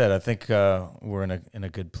 like I said, I think we're in a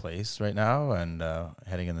good place right now and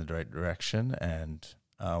heading in the right direction. And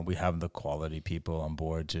we have the quality people on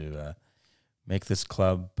board to make this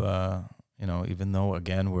club. Even though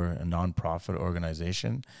again we're a nonprofit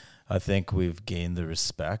organization, I think we've gained the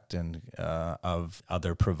respect and of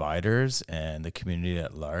other providers and the community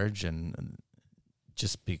at large. And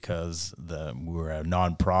just because we're a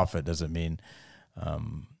nonprofit doesn't mean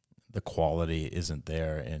the quality isn't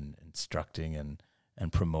there in instructing and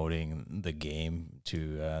promoting the game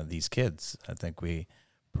to these kids. I think we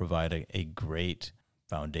provide a great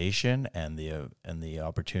foundation and the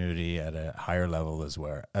opportunity at a higher level as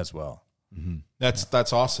well. Mm-hmm.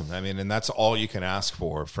 That's awesome. I mean, and that's all you can ask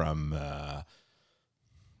for from an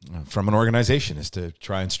organization is to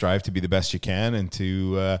try and strive to be the best you can and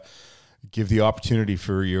to give the opportunity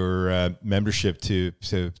for your membership to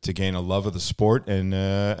gain a love of the sport and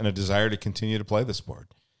a desire to continue to play the sport.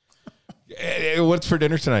 What's for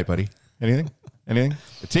dinner tonight, buddy? Anything?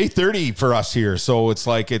 It's 8:30 for us here, so it's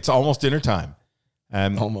like it's almost dinner time.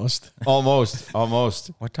 Almost.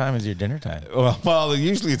 What time is your dinner time? Well,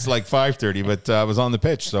 usually it's like 5:30, but I was on the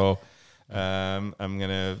pitch, so I'm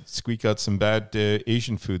gonna squeak out some bad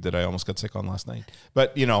Asian food that I almost got sick on last night.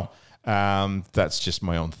 But That's just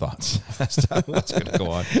my own thoughts. That's going to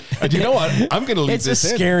go on. And you know what? I'm going to leave It's this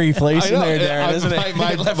a in. scary place in I know. there, Darren, isn't My- it?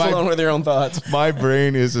 my- Left my- alone with your own thoughts. My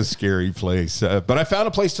brain is a scary place, but I found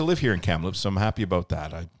a place to live here in Kamloops, so I'm happy about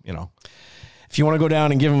that. If you want to go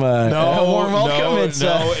down and give him a warm welcome,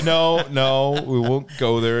 no, we won't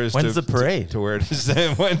go there. When's the parade? To where it is.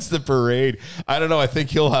 When's the parade? I don't know. I think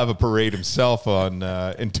he'll have a parade himself on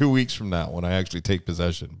in 2 weeks from now when I actually take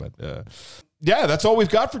possession. But yeah, that's all we've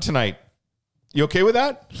got for tonight. You okay with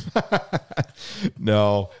that?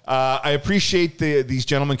 No. I appreciate these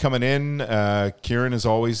gentlemen coming in. Kieran is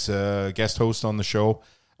always guest host on the show.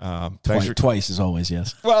 Thanks for twice as always,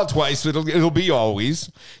 yes. Well, twice. It'll be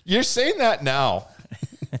always. You're saying that now.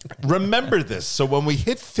 Remember this. So when we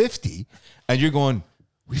hit 50 and you're going,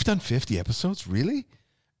 we've done 50 episodes, really?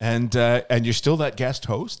 And you're still that guest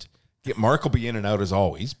host. Mark will be in and out as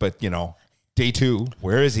always, but day 2,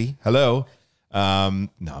 where is he? Hello. No,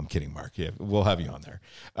 I'm kidding, Mark. Yeah, we'll have you on there.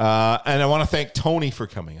 And I want to thank Tony for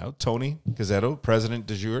coming out. Tony Gazzetto, President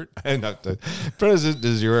de jure. Not the President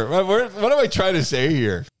de jure. What am I trying to say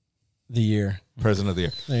here? The year. President of the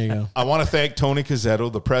year. There you go. I want to thank Tony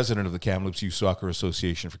Gazzetto, the president of the Kamloops Youth Soccer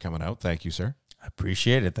Association, for coming out. Thank you, sir. I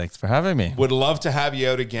appreciate it. Thanks for having me. Would love to have you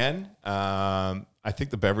out again. I think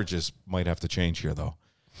the beverages might have to change here, though.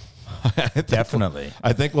 Definitely.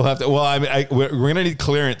 I think we'll have to. Well, we're going to need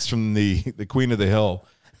clearance from the Queen of the Hill,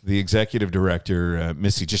 the executive director,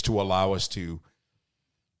 Missy, just to allow us to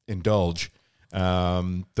indulge.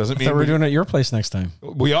 Doesn't mean we're doing it at your place next time.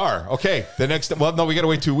 we are okay. The next, well, no, we got to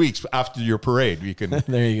wait 2 weeks after your parade. We can.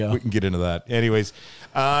 There you go. We can get into that. Anyways,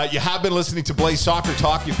 you have been listening to Blaze Soccer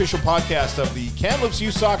Talk, the official podcast of the Kamloops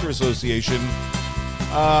Youth Soccer Association.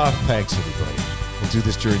 Thanks, everybody. We'll do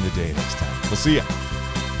this during the day next time. We'll see you.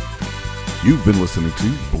 You've been listening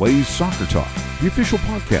to Blaze Soccer Talk, the official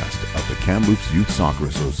podcast of the Kamloops Youth Soccer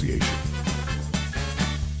Association.